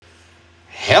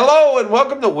and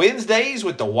welcome to Wednesdays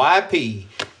with the YP.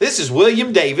 This is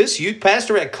William Davis, youth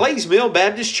pastor at Clays Mill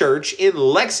Baptist Church in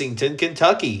Lexington,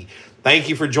 Kentucky. Thank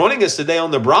you for joining us today on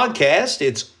the broadcast.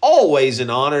 It's always an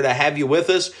honor to have you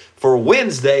with us for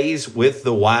Wednesdays with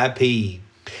the YP.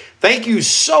 Thank you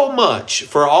so much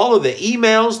for all of the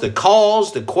emails, the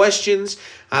calls, the questions.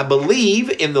 I believe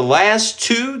in the last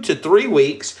 2 to 3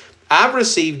 weeks, I've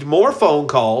received more phone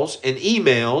calls and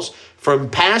emails from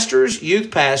pastors, youth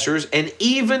pastors, and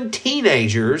even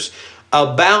teenagers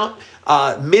about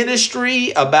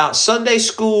ministry, about Sunday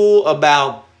school,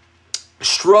 about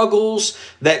struggles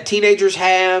that teenagers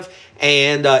have.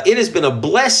 And it has been a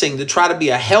blessing to try to be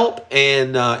a help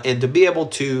and to be able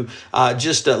to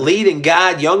just lead and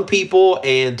guide young people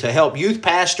and to help youth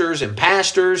pastors and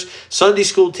pastors, Sunday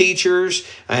school teachers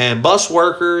and bus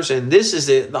workers. And this is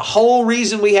the whole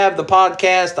reason we have the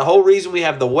podcast, the whole reason we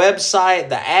have the website,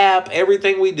 the app,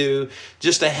 everything we do,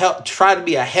 just to help, try to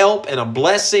be a help and a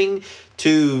blessing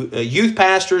to youth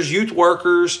pastors, youth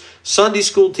workers, Sunday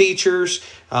school teachers,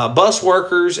 bus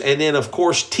workers, and then, of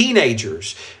course,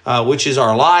 teenagers, which is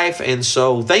our life. And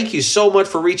so thank you so much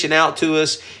for reaching out to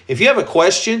us. If you have a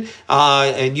question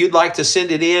and you'd like to send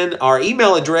it in, our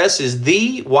email address is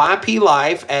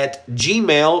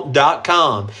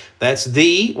theyplife@gmail.com. That's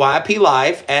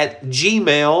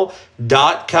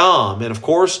theyplife@gmail.com. And of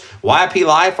course, YP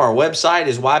Life, our website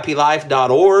is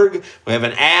yplife.org. We have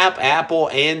an app, Apple,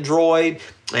 Android.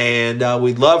 And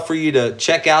we'd love for you to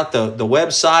check out the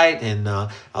website. And a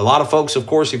lot of folks, of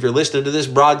course, if you're listening to this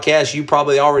broadcast, you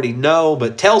probably already know,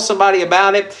 but tell somebody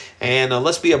about it, and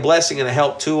let's be a blessing and a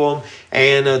help to them.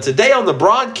 And today on the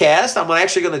broadcast, I'm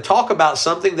actually going to talk about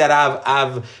something that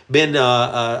I've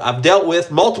dealt with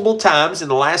multiple times in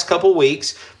the last couple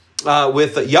weeks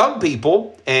with young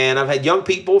people. And I've had young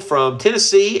people from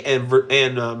Tennessee and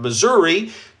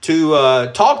Missouri to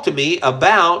talk to me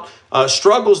about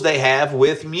struggles they have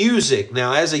with music.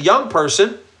 Now, as a young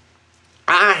person,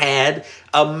 I had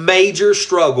a major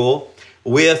struggle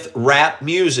with rap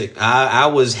music. I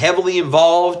was heavily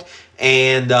involved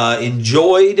and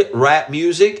enjoyed rap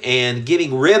music, and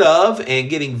getting rid of and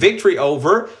getting victory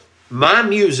over my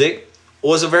music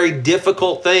was a very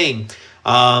difficult thing.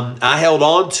 I held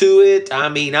on to it. I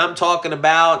mean, I'm talking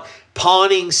about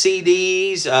pawning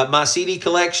CDs, my CD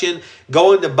collection,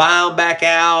 going to buy them back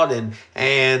out,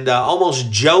 and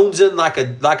almost jonesing like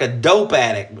a dope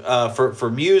addict for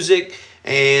music,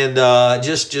 and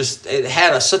just it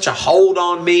had such a hold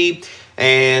on me,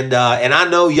 and I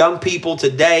know young people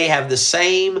today have the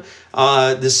same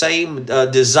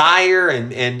desire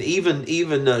and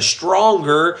even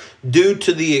stronger due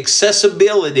to the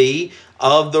accessibility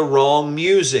of the wrong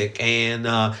music, and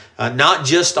not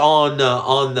just on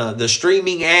the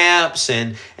streaming apps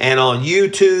and on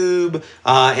YouTube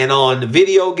and on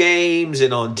video games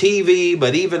and on TV,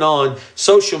 but even on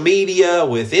social media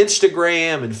with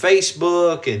Instagram and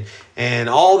Facebook and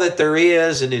all that there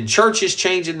is, and in churches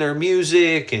changing their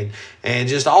music and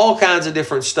just all kinds of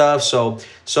different stuff. So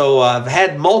I've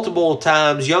had multiple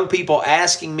times young people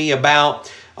asking me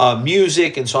about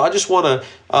music, and so I just want to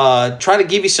try to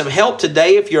give you some help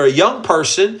today. If you're a young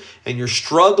person and you're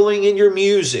struggling in your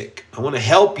music, I want to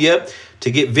help you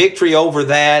to get victory over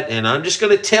that. And I'm just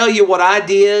going to tell you what I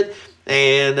did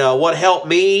and what helped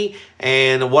me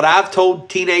and what I've told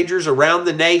teenagers around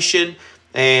the nation.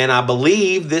 And I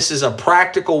believe this is a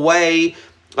practical way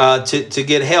to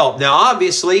get help. Now,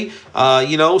 obviously,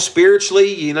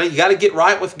 spiritually, you got to get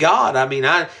right with God. I mean,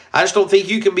 I just don't think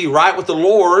you can be right with the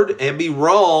Lord and be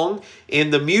wrong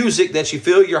in the music that you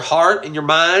fill your heart and your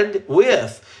mind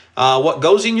with. What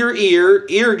goes in your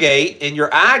ear gate, and your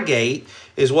eye gate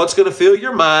is what's going to fill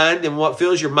your mind, and what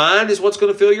fills your mind is what's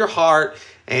going to fill your heart,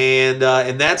 and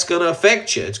that's going to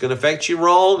affect you. It's going to affect you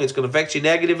wrong. It's going to affect you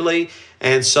negatively.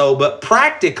 And so, but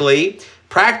practically,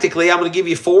 I'm going to give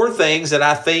you 4 things that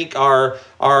I think are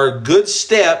good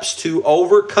steps to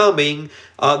overcoming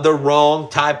the wrong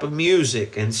type of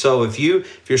music. And so if you're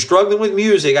struggling with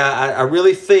music, I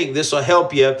really think this will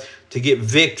help you to get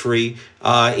victory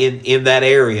in that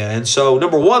area. And so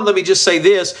number 1, let me just say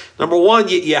this. Number 1,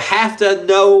 you have to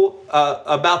know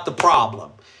about the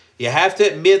problem. You have to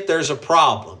admit there's a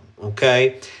problem,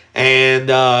 okay? And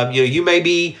you may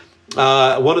be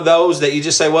one of those that you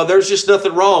just say, well, there's just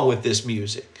nothing wrong with this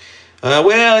music.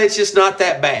 Well, it's just not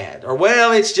that bad. Or,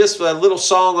 well, it's just a little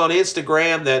song on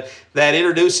Instagram that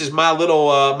introduces my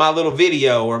little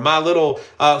video or my little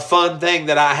fun thing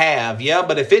that I have. Yeah,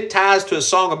 but if it ties to a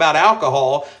song about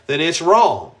alcohol, then it's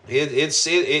wrong.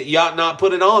 You ought not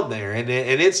put it on there, and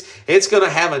it's going to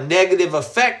have a negative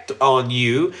effect on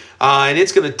you, and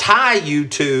it's going to tie you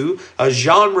to a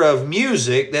genre of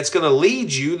music that's going to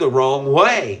lead you the wrong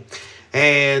way.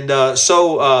 And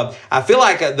so I feel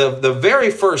like the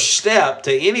very first step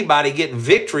to anybody getting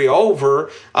victory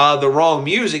over the wrong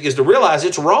music is to realize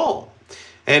it's wrong.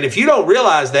 And if you don't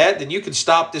realize that, then you can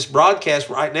stop this broadcast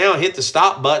right now, hit the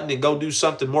stop button, and go do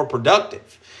something more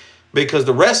productive, because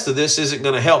the rest of this isn't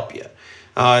going to help you.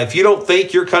 If you don't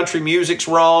think your country music's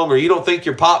wrong, or you don't think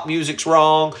your pop music's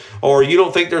wrong, or you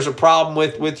don't think there's a problem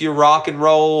with your rock and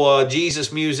roll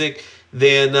Jesus music,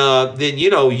 then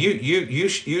you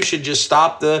should just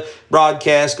stop the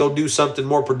broadcast, go do something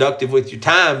more productive with your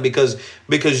time, because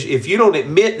if you don't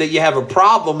admit that you have a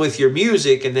problem with your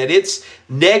music and that it's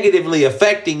negatively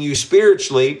affecting you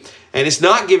spiritually, and it's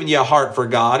not giving you a heart for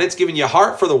God, it's giving you a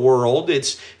heart for the world,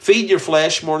 it's feeding your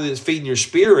flesh more than it's feeding your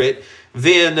spirit,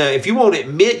 then if you won't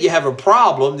admit you have a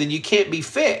problem, then you can't be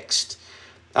fixed.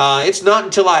 It's not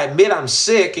until I admit I'm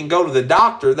sick and go to the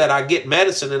doctor that I get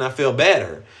medicine and I feel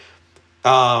better.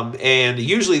 And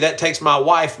usually that takes my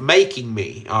wife making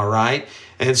me, all right?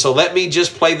 And so let me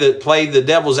just play the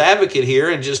devil's advocate here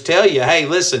and just tell you, hey,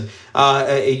 listen,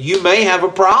 you may have a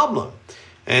problem.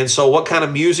 And so what kind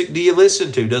of music do you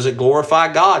listen to? Does it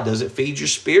glorify God? Does it feed your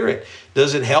spirit?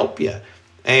 Does it help you?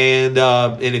 And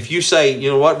if you say,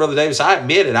 you know what, Brother Davis, I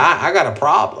admit it, I got a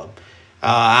problem.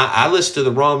 I listen to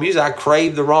the wrong music. I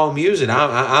crave the wrong music.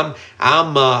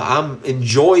 I'm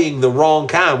enjoying the wrong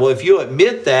kind. Well, if you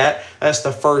admit that, that's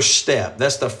the first step.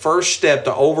 That's the first step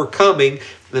to overcoming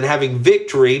and having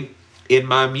victory in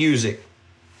my music.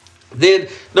 Then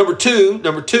number two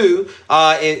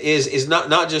is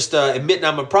not just admitting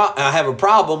I have a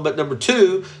problem, but number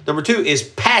two is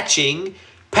patching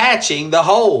the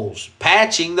holes.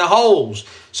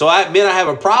 So I admit I have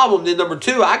a problem. Then number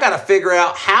two, I got to figure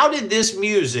out, how did this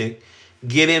music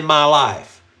get in my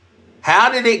life?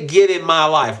 How did it get in my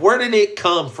life? Where did it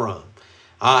come from?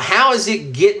 How is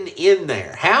it getting in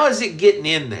there? How is it getting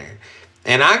in there?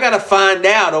 And I got to find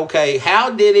out, okay,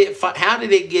 how did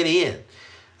it get in?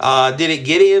 Did it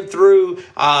get in through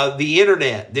the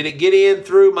internet? Did it get in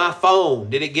through my phone?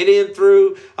 Did it get in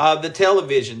through the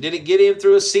television? Did it get in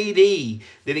through a CD?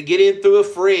 Did it get in through a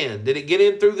friend? Did it get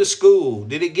in through the school?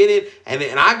 Did it get in?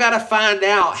 And I got to find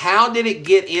out, how did it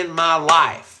get in my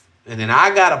life? And then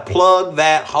I got to plug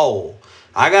that hole.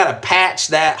 I got to patch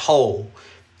that hole.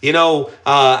 You know,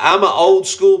 I'm an old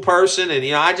school person, and,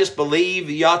 you know, I just believe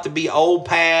you ought to be old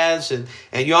paths, and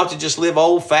you ought to just live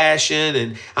old fashioned.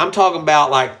 And I'm talking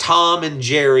about like Tom and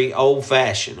Jerry old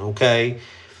fashioned, okay?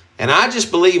 And I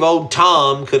just believe old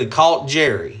Tom could have caught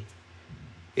Jerry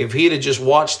if he'd have just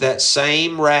watched that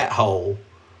same rat hole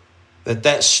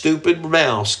that stupid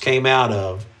mouse came out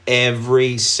of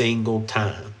every single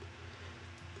time.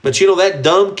 But, you know, that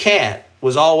dumb cat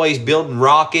was always building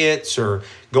rockets or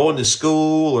going to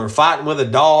school or fighting with a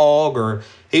dog, or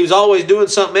he was always doing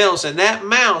something else, and that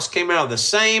mouse came out of the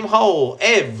same hole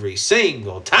every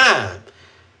single time.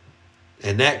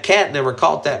 And that cat never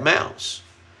caught that mouse.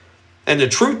 And the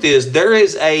truth is, there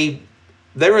is a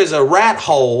rat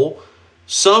hole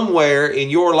somewhere in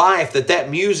your life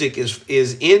that music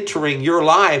is entering your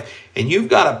life, and you've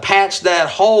got to patch that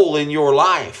hole in your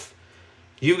life.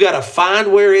 You've got to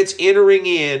find where it's entering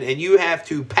in, and you have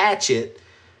to patch it,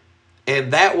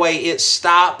 and that way it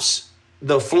stops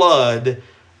the flood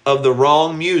of the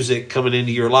wrong music coming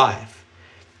into your life.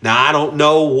 Now, I don't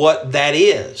know what that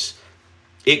is.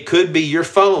 It could be your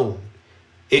phone.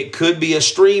 It could be a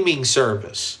streaming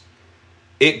service.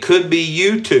 It could be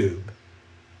YouTube.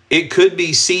 It could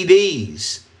be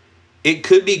CDs. It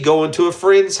could be going to a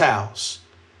friend's house.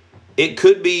 It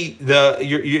could be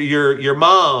your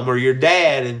mom or your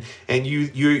dad, and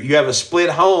you have a split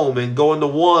home, and going to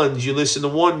ones, you listen to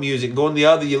one music, going to the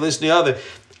other, you listen to the other.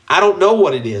 I don't know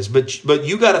what it is, but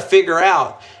you got to figure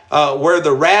out where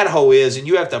the rat hole is, and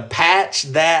you have to patch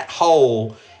that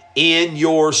hole in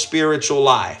your spiritual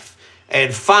life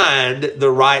and find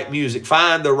the right music.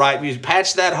 Find the right music.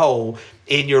 Patch that hole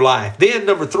in your life. Then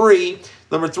number three,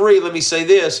 let me say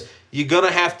this. You're going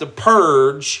to have to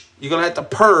purge. You're going to have to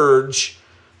purge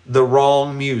the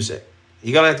wrong music.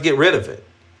 You're going to have to get rid of it.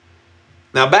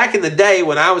 Now, back in the day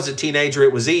when I was a teenager,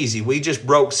 it was easy. We just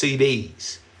broke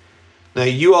CDs. Now,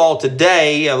 you all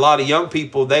today, a lot of young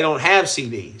people, they don't have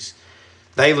CDs.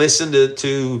 They listen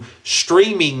to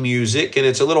streaming music, and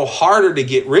it's a little harder to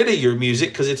get rid of your music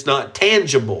because it's not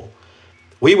tangible.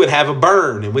 We would have a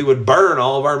burn, and we would burn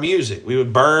all of our music. We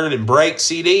would burn and break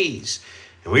CDs.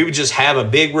 And we would just have a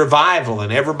big revival,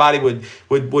 and everybody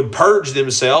would purge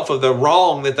themselves of the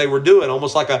wrong that they were doing,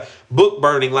 almost like a book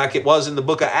burning like it was in the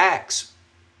book of Acts.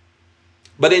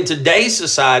 But in today's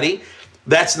society,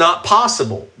 that's not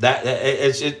possible.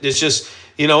 It's just,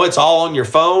 it's all on your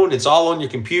phone, it's all on your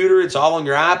computer, it's all on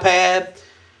your iPad.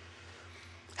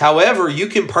 However, you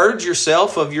can purge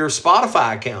yourself of your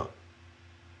Spotify account.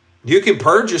 You can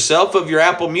purge yourself of your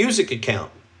Apple Music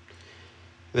account.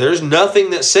 There's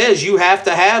nothing that says you have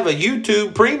to have a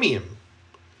YouTube Premium.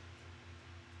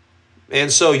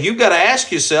 And so you've got to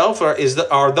ask yourself,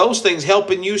 are those things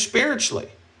helping you spiritually?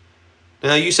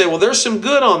 Now you say, well, there's some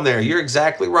good on there. You're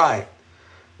exactly right.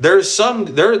 There's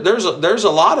a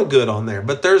lot of good on there,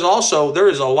 but there is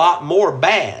a lot more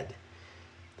bad.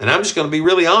 And I'm just going to be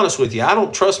really honest with you. I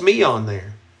don't trust me on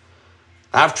there.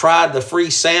 I've tried the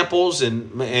free samples,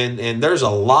 and there's a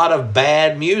lot of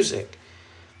bad music.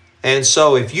 And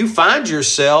so if you find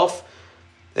yourself,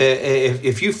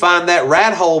 if you find that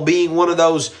rat hole being one of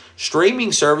those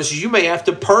streaming services, you may have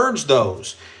to purge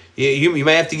those. You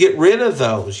may have to get rid of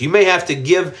those. You may have to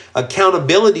give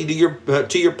accountability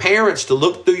to your parents to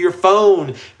look through your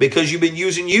phone because you've been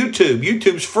using YouTube.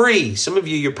 YouTube's free. Some of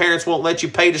you, your parents won't let you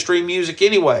pay to stream music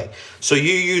anyway. So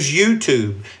you use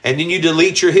YouTube, and then you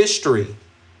delete your history.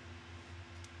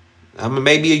 I'm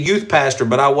maybe a youth pastor,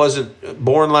 but I wasn't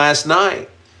born last night.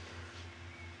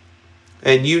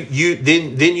 And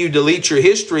then you delete your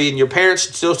history, and your parents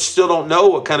still don't know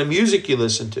what kind of music you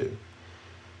listen to.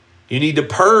 You need to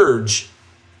purge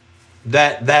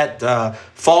that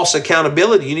false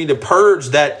accountability. You need to purge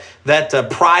that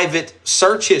private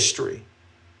search history.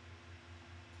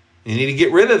 You need to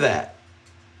get rid of that.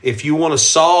 If you want to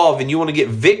solve and you want to get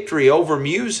victory over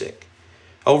music,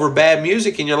 over bad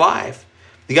music in your life,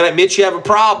 you got to admit you have a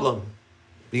problem.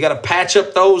 You got to patch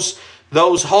up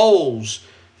those holes.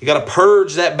 You got to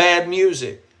purge that bad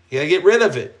music. You got to get rid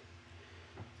of it.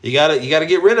 You got to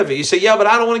get rid of it. You say, yeah, but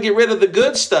I don't want to get rid of the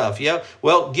good stuff. Yeah,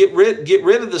 well, get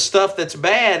rid of the stuff that's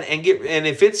bad, and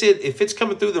if it's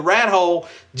coming through the rat hole,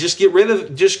 just get rid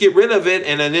of it.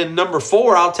 And then number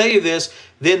 4, I'll tell you this: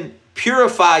 then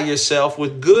purify yourself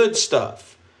with good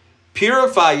stuff.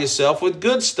 Purify yourself with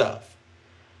good stuff.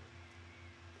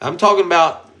 I'm talking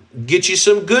about get you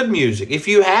some good music. If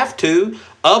you have to,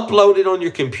 upload it on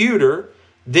your computer,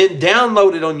 then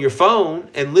download it on your phone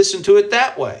and listen to it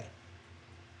that way.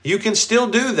 You can still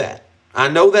do that. I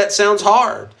know that sounds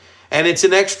hard, and it's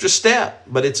an extra step,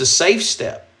 but it's a safe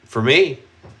step for me.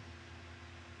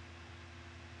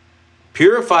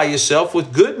 Purify yourself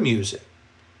with good music.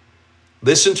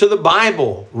 Listen to the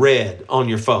Bible read on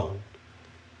your phone.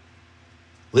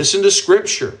 Listen to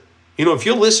Scripture. If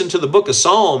you'll listen to the book of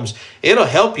Psalms, it'll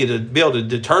help you to be able to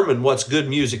determine what's good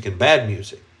music and bad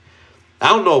music. I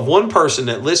don't know of one person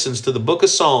that listens to the book of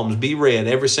Psalms be read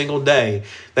every single day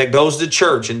that goes to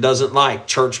church and doesn't like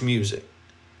church music.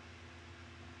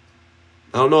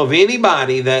 I don't know of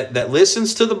anybody that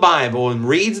listens to the Bible and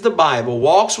reads the Bible,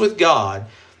 walks with God,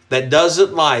 that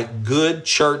doesn't like good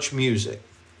church music.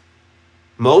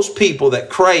 Most people that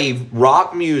crave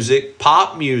rock music,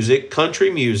 pop music, country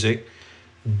music,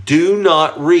 do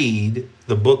not read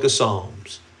the book of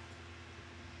Psalms.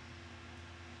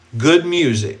 Good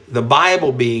music, the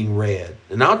Bible being read.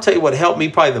 And I'll tell you what helped me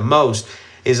probably the most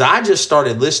is I just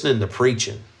started listening to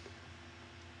preaching.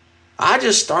 I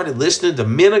just started listening to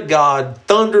men of God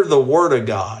thunder the Word of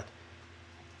God.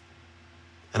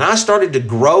 And I started to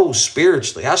grow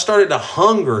spiritually. I started to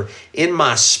hunger in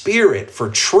my spirit for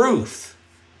truth.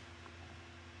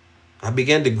 I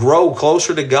began to grow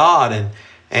closer to God,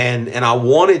 and I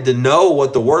wanted to know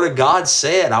what the Word of God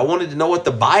said. I wanted to know what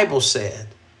the Bible said.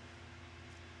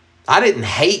 I didn't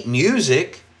hate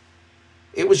music.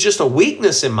 It was just a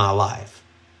weakness in my life.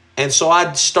 And so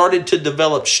I started to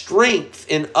develop strength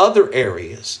in other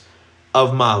areas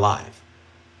of my life.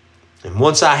 And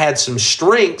once I had some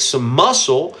strength, some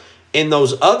muscle in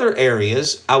those other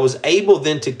areas, I was able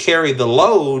then to carry the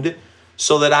load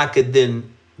so that I could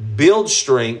then build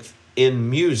strength in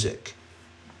music.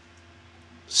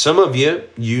 Some of you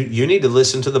need to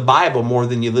listen to the Bible more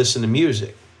than you listen to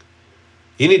music.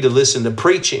 You need to listen to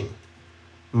preaching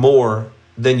more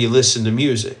than you listen to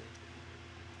music.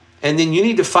 And then you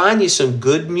need to find you some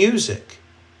good music.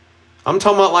 I'm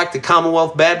talking about like the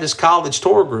Commonwealth Baptist College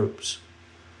tour groups.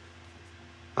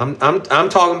 I'm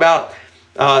talking about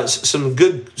some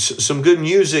good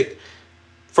music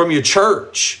from your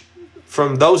church,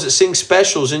 from those that sing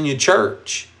specials in your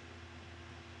church.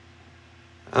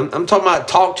 I'm talking about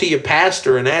talk to your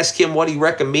pastor and ask him what he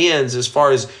recommends as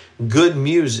far as good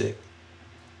music.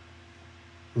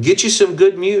 Get you some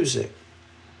good music.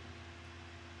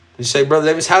 You say, Brother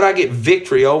Davis, how do I get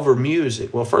victory over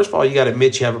music? Well, first of all, you got to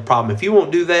admit you have a problem. If you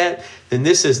won't do that, then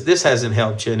this hasn't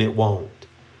helped you, and it won't.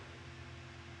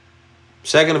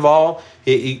 Second of all,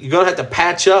 you're going to have to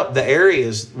patch up the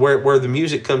areas where the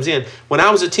music comes in. When I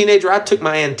was a teenager, I took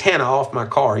my antenna off my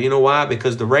car. You know why?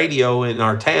 Because the radio in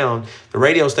our town, the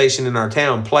radio station in our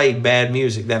town played bad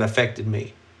music that affected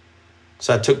me.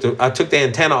 So I took the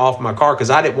antenna off my car because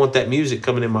I didn't want that music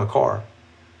coming in my car.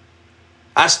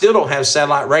 I still don't have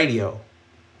satellite radio.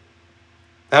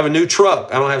 I have a new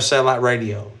truck. I don't have satellite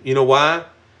radio. You know why?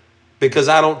 Because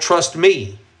I don't trust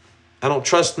me. I don't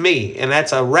trust me. And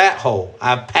that's a rat hole.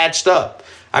 I've patched up.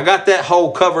 I got that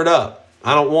hole covered up.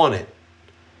 I don't want it.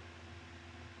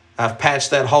 I've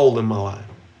patched that hole in my life.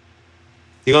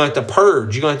 You're going to have to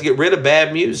purge. You're going to have to get rid of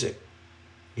bad music.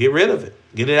 Get rid of it.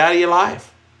 Get it out of your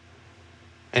life.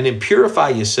 And then purify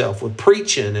yourself with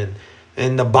preaching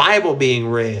and the Bible being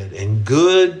read and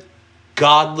good,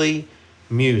 godly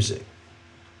music.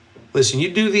 Listen,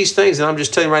 you do these things, and I'm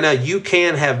just telling you right now, you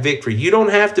can have victory. You don't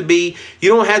have to be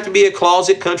a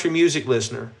closet country music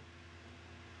listener.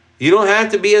 You don't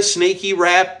have to be a sneaky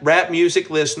rap music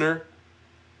listener.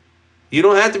 You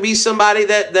don't have to be somebody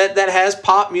that has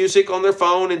pop music on their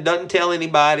phone and doesn't tell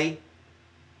anybody.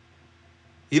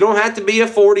 You don't have to be a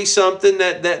 40-something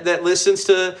that listens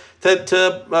to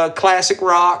classic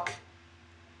rock.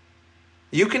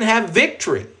 You can have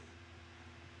victory.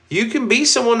 You can be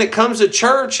someone that comes to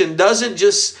church and doesn't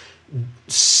just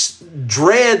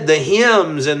dread the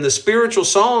hymns and the spiritual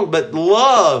song, but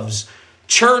loves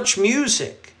church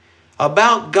music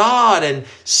about God and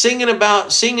singing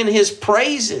His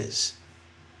praises.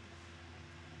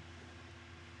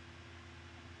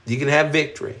 You can have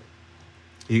victory.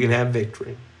 You can have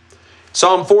victory.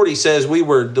 Psalm 40 says we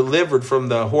were delivered from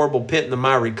the horrible pit and the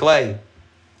miry clay,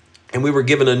 and we were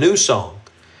given a new song.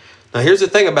 Now, here's the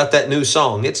thing about that new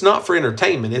song. It's not for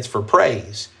entertainment. It's for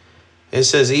praise. It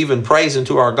says even praise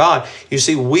unto our God. You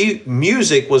see,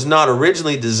 music was not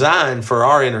originally designed for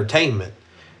our entertainment.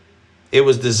 It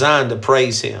was designed to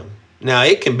praise Him. Now,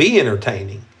 it can be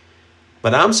entertaining,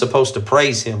 but I'm supposed to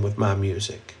praise Him with my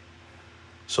music.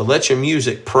 So let your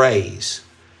music praise.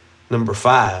 Number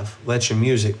 5, let your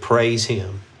music praise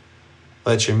Him.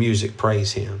 Let your music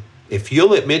praise Him. If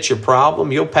you'll admit your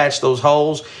problem, you'll patch those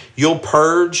holes, you'll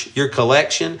purge your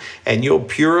collection, and you'll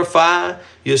purify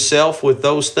yourself with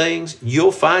those things,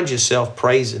 you'll find yourself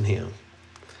praising Him.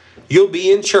 You'll be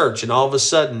in church, and all of a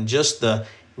sudden, just the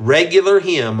regular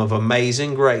hymn of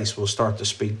Amazing Grace will start to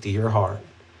speak to your heart.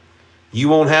 You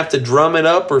won't have to drum it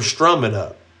up or strum it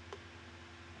up.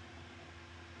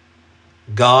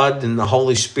 God and the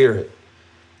Holy Spirit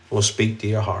will speak to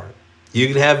your heart. You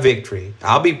can have victory.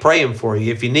 I'll be praying for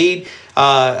you. If you need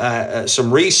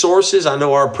some resources, I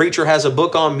know our preacher has a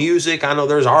book on music. I know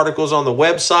there's articles on the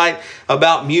website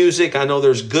about music. I know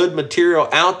there's good material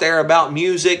out there about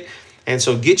music. And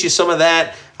so get you some of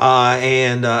that.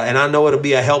 And I know it'll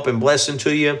be a help and blessing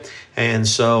to you. And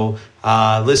so,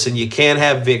 listen, you can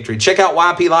have victory. Check out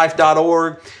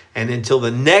yplife.org. And until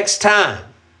the next time,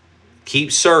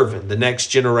 keep serving the next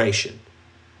generation.